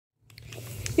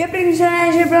Today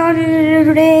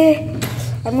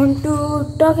I'm going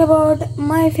to talk about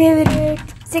my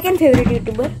second favorite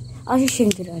YouTuber, Ashish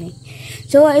Chanchlani.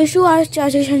 So I used to watch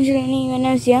Ashish Chanchlani when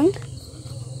I was young,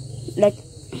 like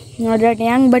not that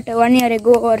young, but 1 year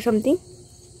ago or something.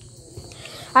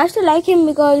 I used to like him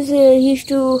because he used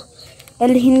to tell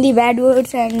Hindi bad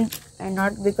words and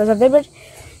not because of that, but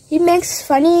he makes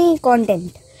funny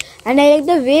content, and I like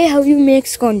the way how he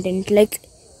makes content.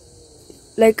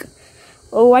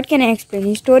 Oh, what can I explain?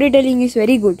 His storytelling is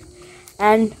very good.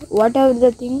 And whatever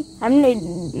the thing,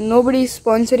 nobody is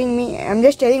sponsoring me. I'm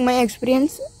just telling my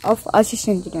experience of Ashish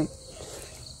Chanchlani.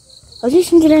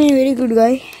 Ashish Chanchlani is a very good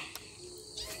guy.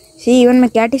 See, even my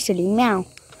cat is telling meow.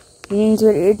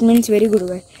 It means very good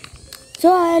guy.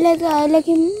 So I like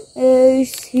him.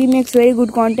 He makes very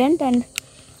good content and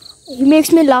he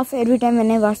makes me laugh every time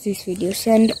when I watch these videos.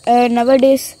 And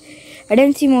nowadays, I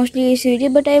don't see mostly his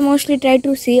videos, but I mostly try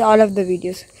to see all of the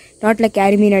videos. Not like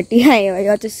Carry Minati. I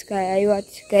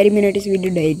watch Carry Minati's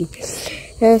video daily.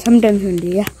 Sometimes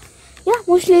only, yeah. Yeah,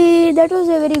 mostly that was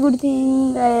a very good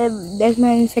thing. That's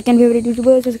my second favorite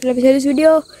YouTuber. Subscribe to this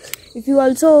video. If you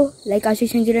also like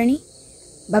Ashish Chanchlani,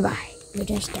 bye bye. You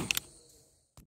just stand.